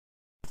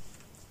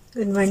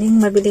Good morning.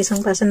 Mabilis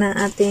ang pasa na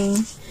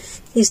ating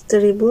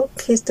history book,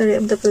 History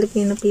of the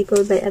Filipino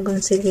People by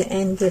Agoncillo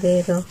and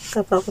Guerrero.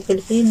 Kapag ako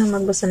Filipino,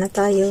 magbasa na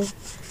tayo.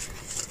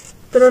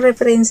 Pero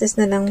references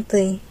na lang ito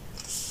eh.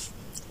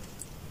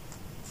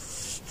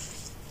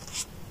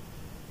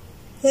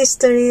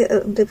 History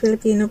of the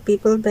Filipino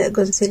People by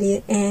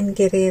Agoncillo and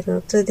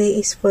Guerrero. Today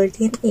is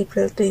 14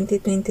 April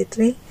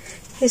 2023.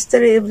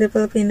 History of the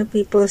Filipino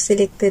People,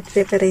 selected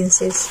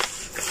references.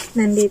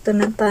 Nandito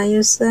na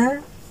tayo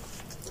sa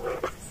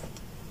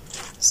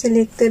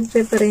selected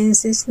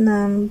references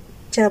ng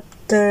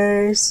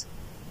chapters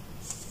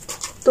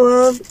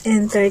 12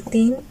 and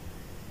 13.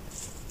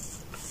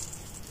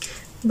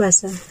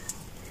 Basa.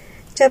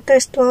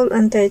 Chapters 12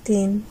 and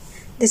 13.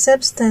 The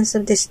substance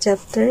of these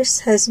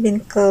chapters has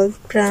been called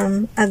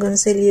from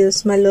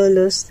Agoncillo's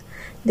Malolos,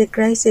 The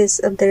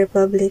Crisis of the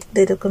Republic,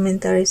 the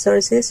documentary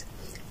sources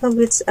of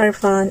which are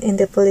found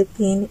in the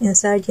Philippine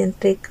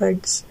insurgent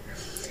records.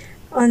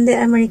 On the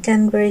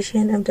American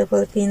version of the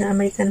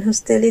Filipino-American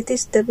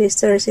hostilities, the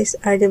best sources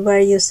are the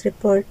various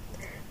reports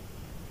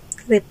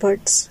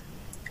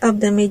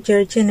of the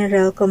Major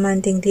General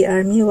commanding the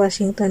Army,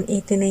 Washington,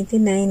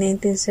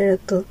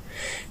 1899-1902.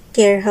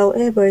 Care,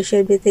 however,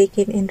 should be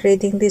taken in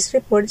reading these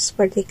reports,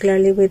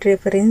 particularly with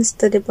reference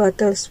to the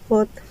battles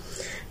fought,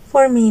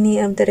 for many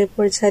of the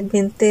reports had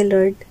been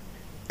tailored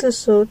to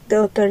suit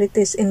the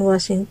authorities in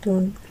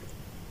Washington.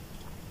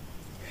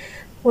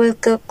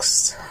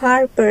 Wilcox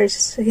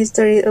Harper's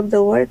History of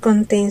the War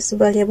contains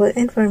valuable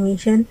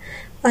information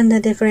on the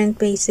different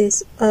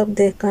phases of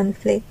the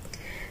conflict.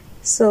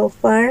 So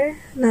far,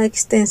 no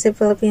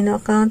extensive Filipino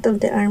account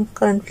of the armed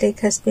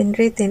conflict has been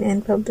written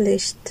and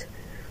published.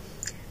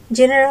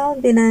 General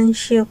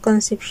Venancio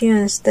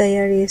Concepcion's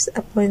diaries,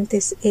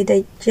 Apuntes y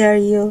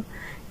Diario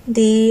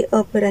de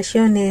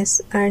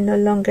Operaciones, are no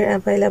longer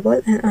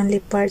available, and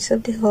only parts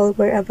of the whole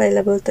were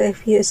available to a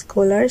few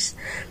scholars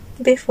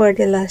before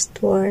the last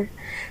war.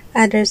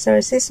 Other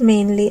sources,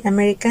 mainly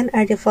American,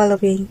 are the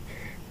following: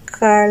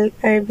 Carl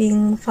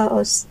Irving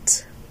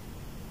Faust,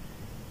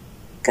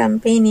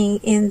 Campaigning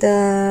in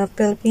the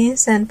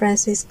Philippines, San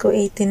Francisco,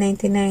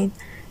 1899.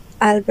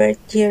 Albert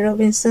G.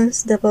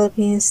 Robinson's The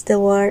Philippines, the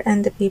War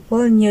and the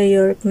People, New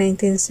York,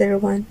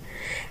 1901.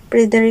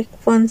 Frederick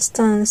von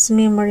Stone's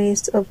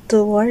Memories of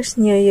Two Wars,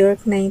 New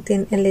York,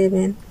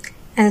 1911.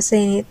 And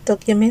Senate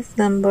Document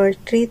Number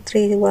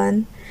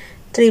 331,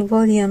 3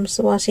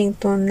 volumes,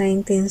 Washington,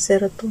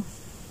 1902.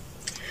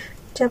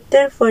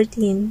 Chapter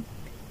 14.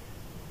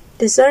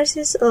 The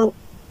sources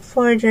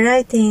for the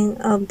writing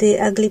of the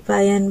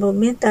Aglipayan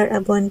movement are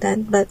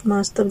abundant, but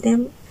most of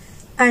them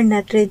are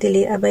not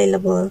readily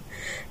available.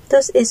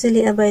 Those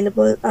easily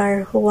available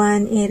are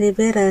Juan E.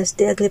 Rivera's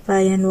The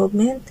Aglipayan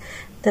Movement,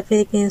 The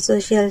Philippine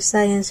Social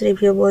Science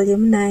Review,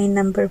 Volume 9,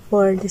 Number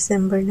 4,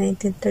 December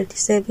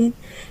 1937,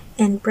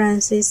 and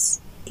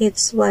Francis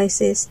H.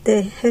 Wise's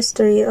The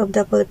History of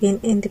the Philippine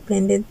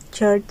Independent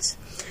Church,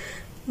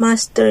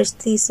 Master's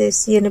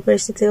Thesis,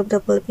 University of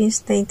the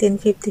Philippines,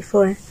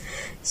 1954.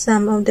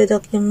 Some of the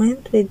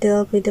documents will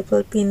deal with the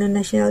Filipino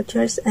National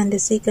Church and the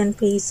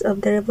second phase of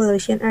the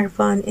revolution are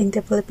found in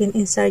the Philippine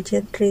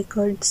insurgent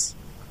records.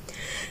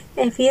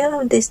 A few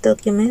of these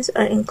documents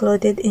are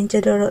included in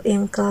Teodoro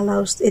M.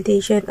 Calau's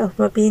edition of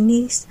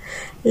Mabini's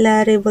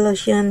La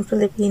Revolución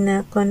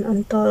Filipina con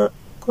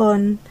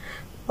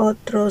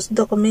otros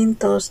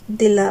documentos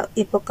de la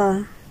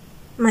época,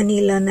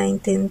 Manila,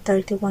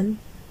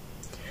 1931.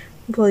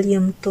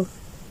 Volume 2.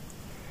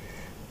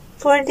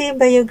 For the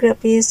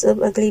biographies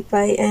of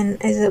Aglipay and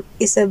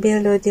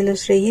Isabelo de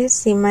los Reyes,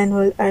 see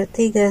Manuel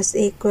Artigas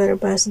y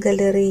Cuervas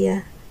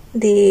Galeria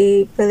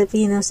de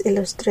Filipinos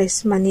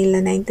Ilustres, Manila,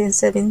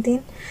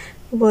 1917,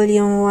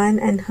 Volume 1,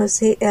 and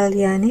Jose L.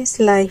 Llanes,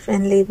 Life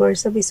and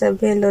Labors of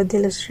Isabelo de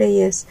los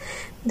Reyes,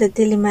 The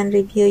Diliman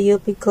Review,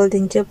 UP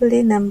Golden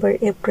Jubilee, number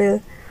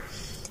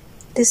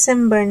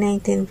December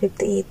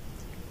 1958.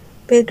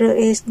 Pedro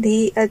S.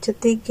 D.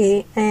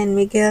 Achotigue and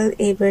Miguel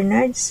A.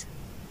 Bernards.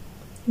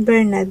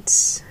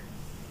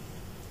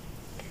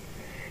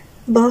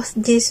 Both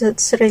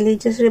Jesuits'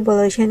 Religious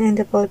Revolution in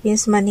the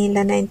Philippines,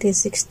 Manila,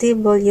 1960,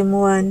 Volume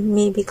 1,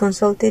 may be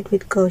consulted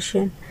with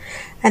caution.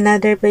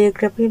 Another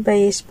biography by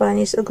a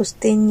Spanish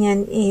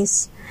Augustinian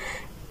is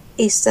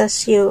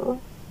Isacio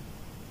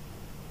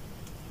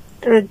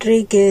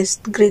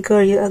Rodriguez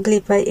Gregorio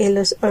Aglipay y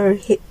los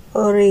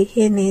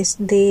Orígenes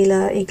de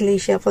la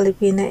Iglesia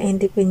Filipina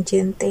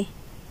Independiente,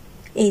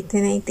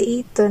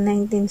 1898 to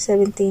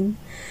 1917,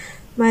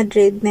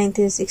 Madrid,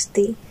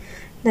 1960.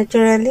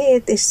 Naturally,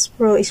 it is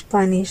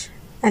pro-Spanish.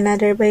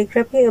 Another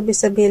biography of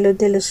Isabelo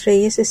de los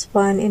Reyes is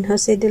found in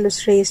Jose de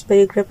los Reyes'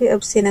 biography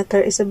of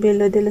Senator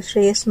Isabelo de los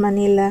Reyes,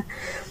 Manila,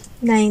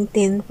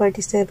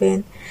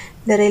 1947.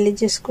 The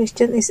religious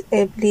question is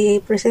ably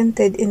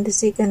presented in the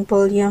second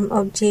volume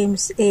of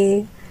James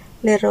A.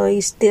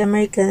 Leroy's The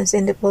Americans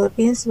in the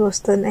Philippines,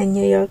 Boston and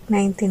New York,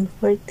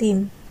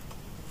 1914.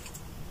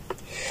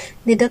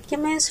 The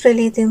documents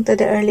relating to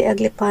the early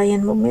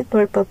Aglipayan movement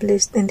were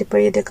published in the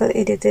periodical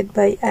edited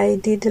by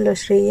I. D. de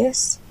los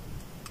Reyes,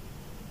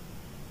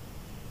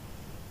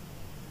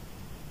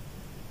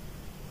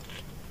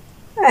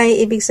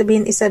 ay ibig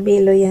sabihin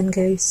Isabelo yan,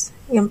 guys.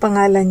 Yung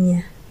pangalan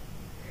niya.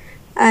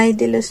 Ay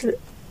de los,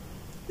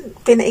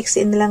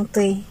 pinaiksin lang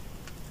to eh.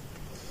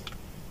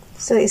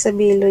 So,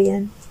 Isabelo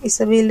yan.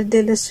 Isabelo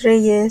de los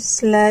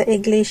Reyes, La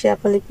Iglesia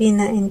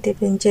Filipina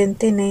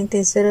Independiente,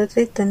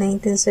 1903 to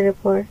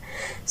 1904.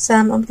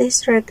 Some of the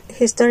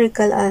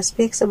historical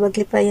aspects of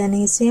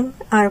Aglipayanism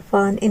are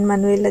found in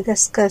Manuel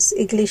Lagascas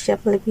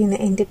Iglesia Filipina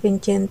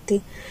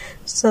Independiente.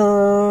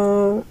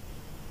 So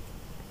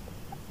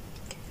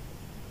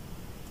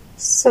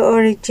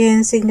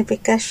origin,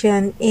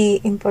 signification,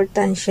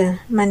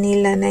 importansya.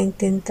 Manila,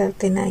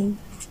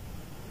 1939.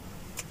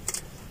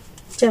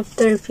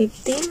 Chapter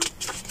 15.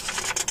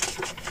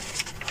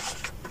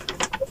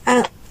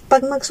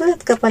 Pag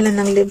magsulat ka pala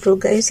ng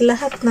libro, guys,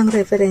 lahat ng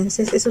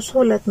references,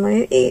 isusulat mo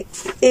yun.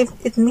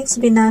 It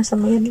means binasa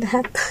mo yun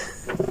lahat.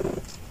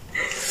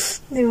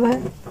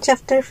 Diba?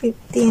 Chapter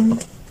 15.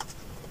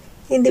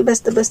 Hindi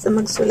basta-basta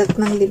magsulat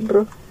ng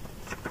libro.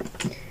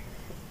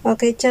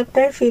 Okay,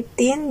 chapter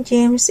 15,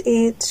 James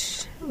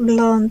H.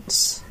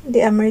 Blount's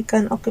The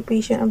American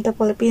Occupation of the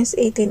Philippines,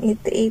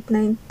 1888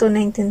 to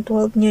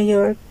 1912, New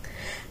York,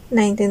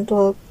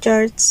 1912.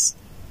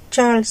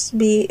 Charles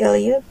B.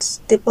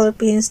 Eliot's The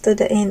Philippines to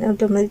the End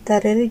of the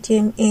Military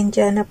Regime,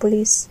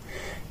 Indianapolis,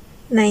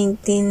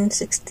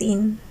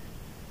 1916.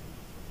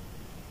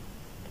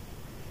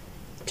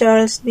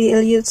 Charles B.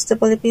 Eliot's The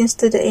Philippines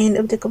to the End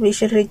of the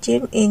Commission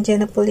Regime,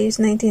 Indianapolis,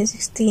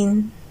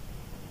 1916.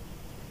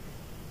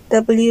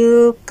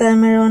 W.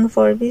 Cameron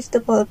Forbes, The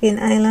Philippine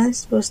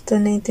Islands,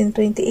 Boston,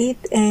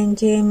 1928, and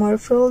J.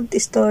 Morfield,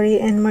 Story,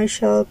 and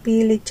Marshall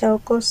P.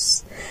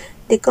 Lichaucos,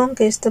 The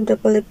Conquest of the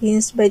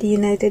Philippines by the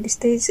United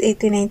States,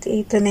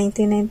 1898 to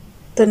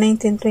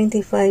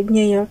 1925,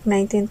 New York,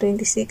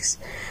 1926,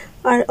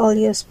 are all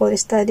useful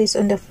studies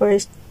on the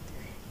first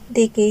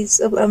decades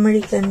of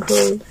American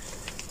rule.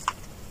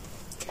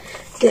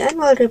 The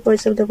annual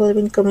reports of the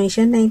Philippine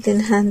Commission,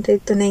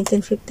 1900 to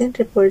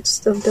 1915,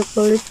 reports of the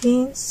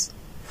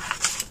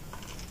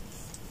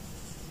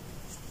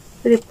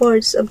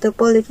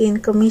Philippine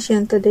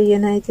Commission to the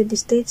United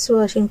States,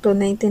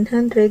 Washington,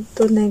 1900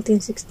 to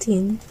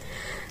 1916,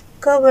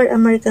 cover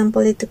American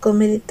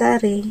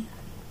politico-military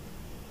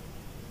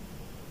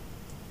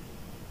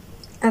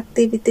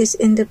activities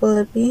in the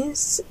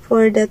Philippines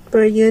for that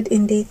period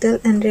in detail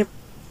and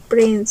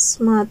reprints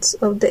much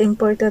of the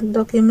important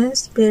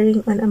documents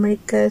bearing on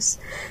America's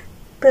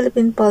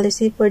Philippine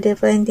policy. For the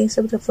findings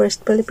of the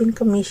first Philippine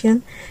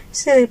Commission,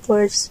 see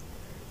reports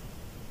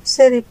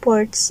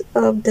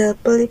of the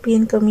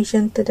Philippine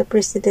Commission to the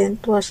President,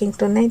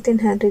 Washington,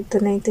 1900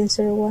 to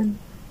 1901.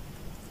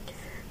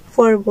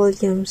 4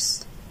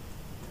 volumes.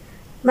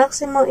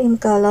 Maximo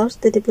M. Calaus,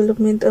 The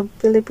Development of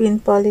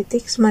Philippine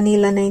Politics,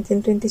 Manila,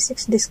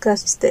 1926,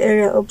 discusses the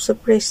era of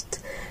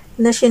suppressed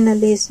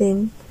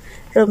nationalism.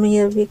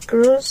 Romeo V.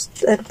 Cruz,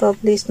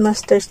 unpublished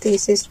master's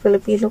thesis,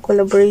 Filipino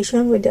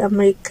Collaboration with the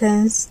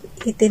Americans,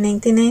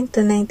 1899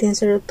 to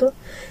 1902,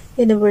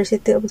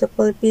 University of the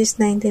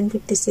Philippines,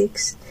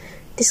 1956,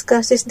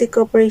 discusses the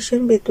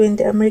cooperation between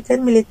the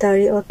American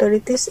military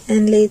authorities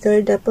and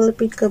later the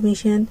Philippine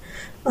Commission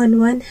on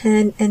one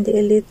hand and the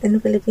elite and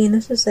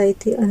Filipino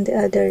society on the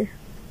other.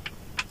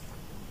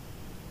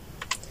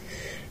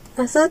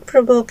 A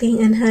thought-provoking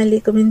and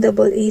highly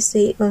commendable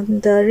essay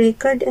on the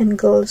record and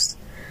goals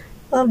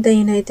of the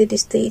United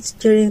States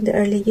during the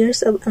early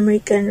years of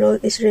American rule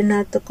is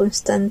Renato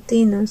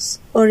Constantino's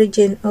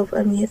Origin of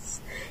a Myth,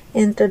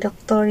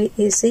 introductory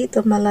essay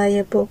to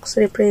Malaya Books,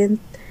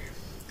 reprint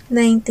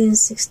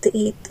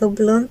 1968 of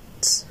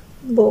Blount's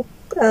book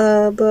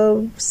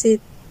above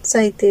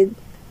cited.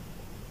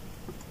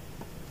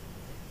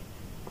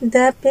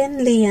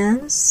 Dapen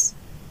Liang's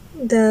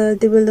The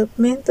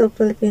Development of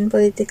Philippine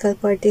Political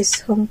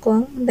Parties, Hong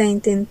Kong,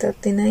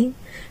 1939,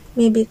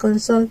 may be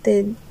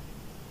consulted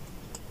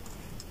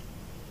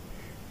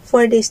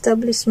for the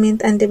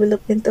establishment and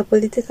development of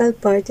political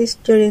parties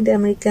during the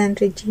American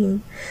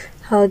regime.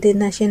 How the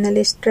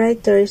nationalist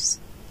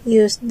writers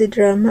used the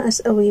drama as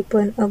a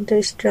weapon of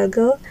their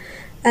struggle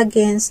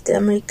against the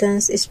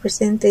Americans is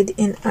presented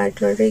in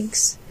Arthur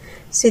Riggs'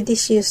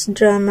 Seditious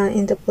Drama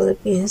in the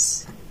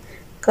Philippines.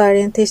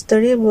 Current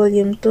History,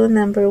 Volume 2,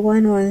 Number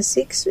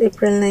 116,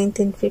 April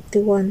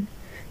 1951,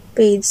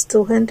 page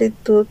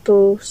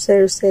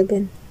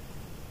 202-07.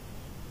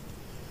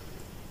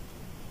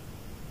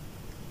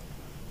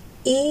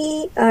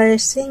 E.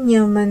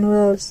 Arsenio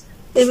Manuel's.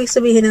 Ibig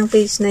sabihin ng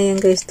page na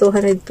yan, guys,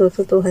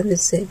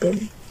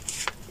 202-207.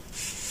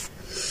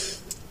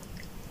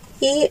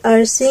 E.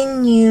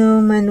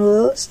 Arsenio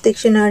Manuel's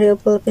Dictionary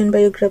of Philippine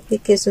Biography,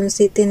 Quezon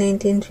City,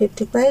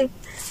 1955,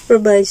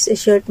 provides a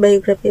short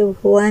biography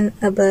of Juan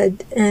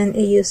Abad and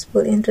a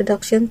useful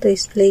introduction to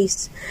his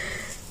plays.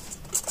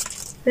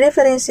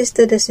 References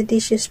to the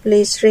seditious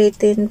plays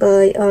written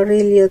by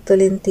Aurelio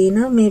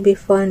Tolentino may be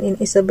found in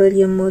Isabel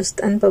Yumul's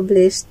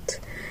unpublished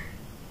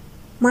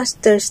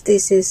master's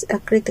thesis, A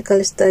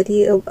Critical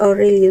Study of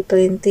Aurelio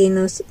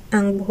Tolentino's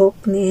Ang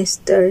Buhok ni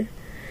Esther,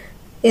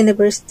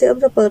 University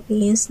of the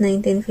Philippines,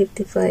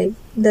 1955.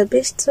 The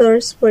best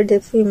source for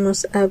the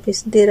famous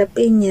Avis de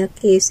Rapiña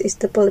case is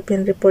the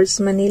Philippine Reports,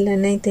 Manila,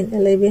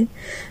 1911,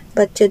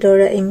 by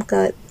Teodoro M.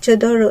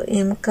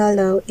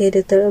 Calao,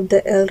 editor of the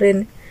El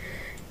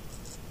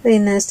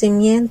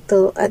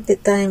Renacimiento at the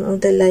time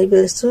of the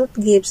libel suit,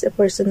 gives a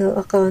personal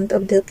account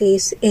of the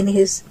case in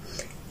his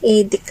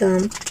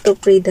aide-de-camp to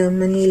Freedom,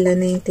 Manila,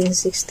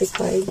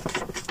 1965.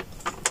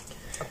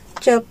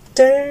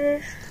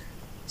 Chapter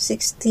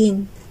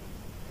 16.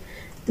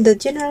 The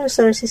general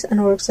sources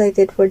and works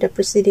cited for the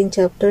preceding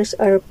chapters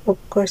are of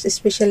course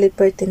especially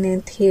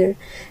pertinent here.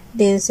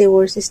 The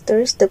War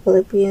Sisters, The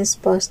Philippines,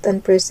 Past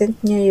and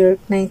Present, New York,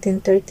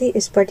 1930,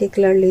 is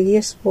particularly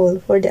useful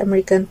for the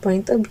American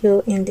point of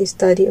view in the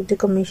study of the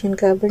Commission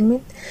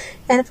government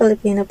and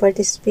Filipino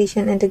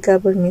participation in the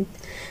government.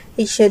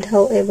 It should,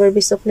 however,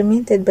 be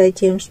supplemented by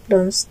James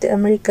Blunt's The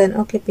American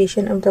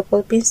Occupation of the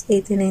Philippines,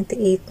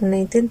 1898 to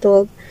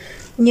 1912,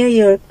 New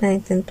York,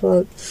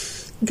 1912.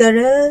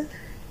 Guerrero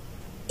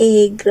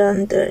A.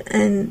 Grunter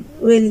and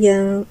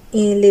William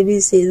E.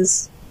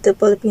 Levisil's The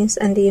Philippines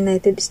and the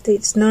United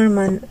States,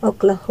 Norman,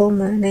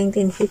 Oklahoma,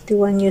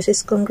 1951,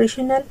 uses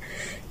congressional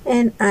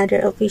and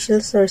other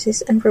official sources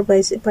and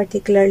provides a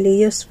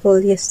particularly useful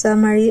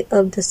summary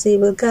of the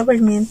civil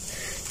government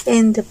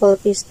in the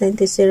Philippines,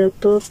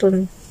 1902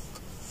 to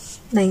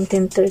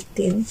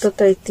 1913 to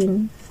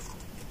 13.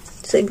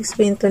 So, ibig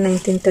sabihin to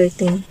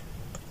 1913.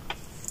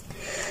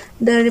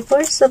 The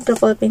reports of the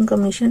Philippine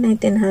Commission,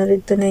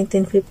 1900 to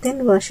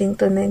 1915,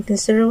 Washington,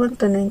 1901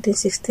 to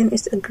 1916,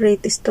 is a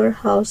great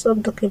storehouse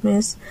of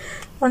documents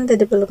on the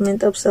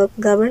development of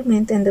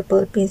self-government in the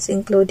Philippines,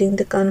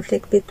 including the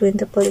conflict between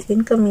the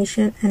Philippine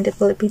Commission and the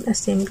Philippine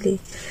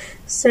Assembly.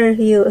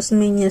 Sergio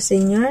Osmeña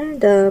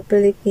Sr., The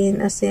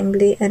Philippine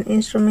Assembly, an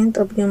Instrument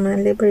of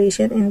Human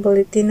Liberation, in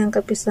Bulletin ng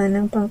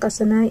Kapisanang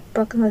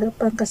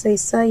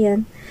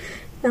Pangkasaysayan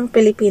ng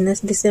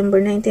Pilipinas, December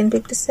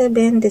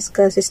 1957,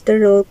 discusses the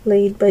role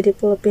played by the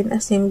Philippine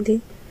Assembly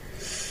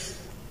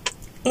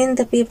in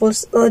the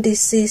People's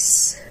Odyssey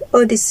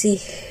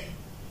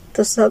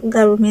to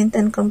self-government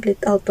and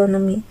complete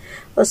autonomy.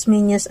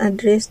 Osmeña's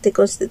address, The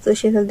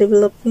Constitutional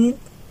Development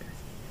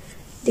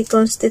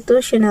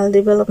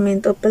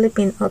of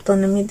Philippine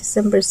Autonomy,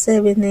 December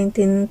 7,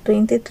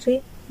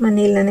 1923,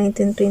 Manila,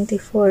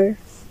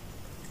 1924,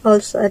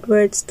 also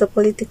adverts to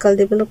political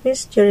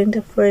developments during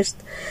the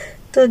first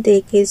 2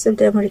 decades of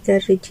the American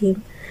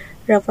regime.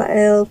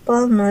 Rafael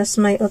Palma's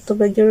My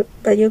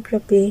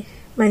Autobiography,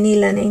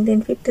 Manila,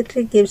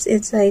 1953, gives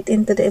insight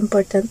into the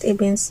important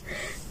events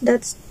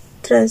that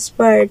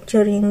transpired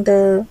during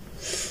the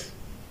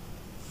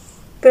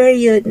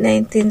period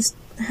 1900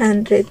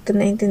 to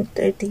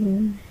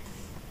 1913.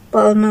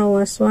 Palma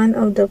was one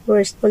of the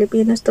first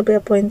Filipinos to be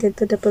appointed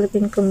to the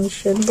Philippine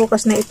Commission.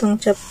 Bukas na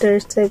itong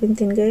chapter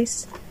 17,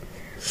 guys.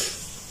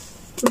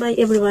 Bye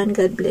everyone.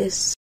 God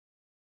bless.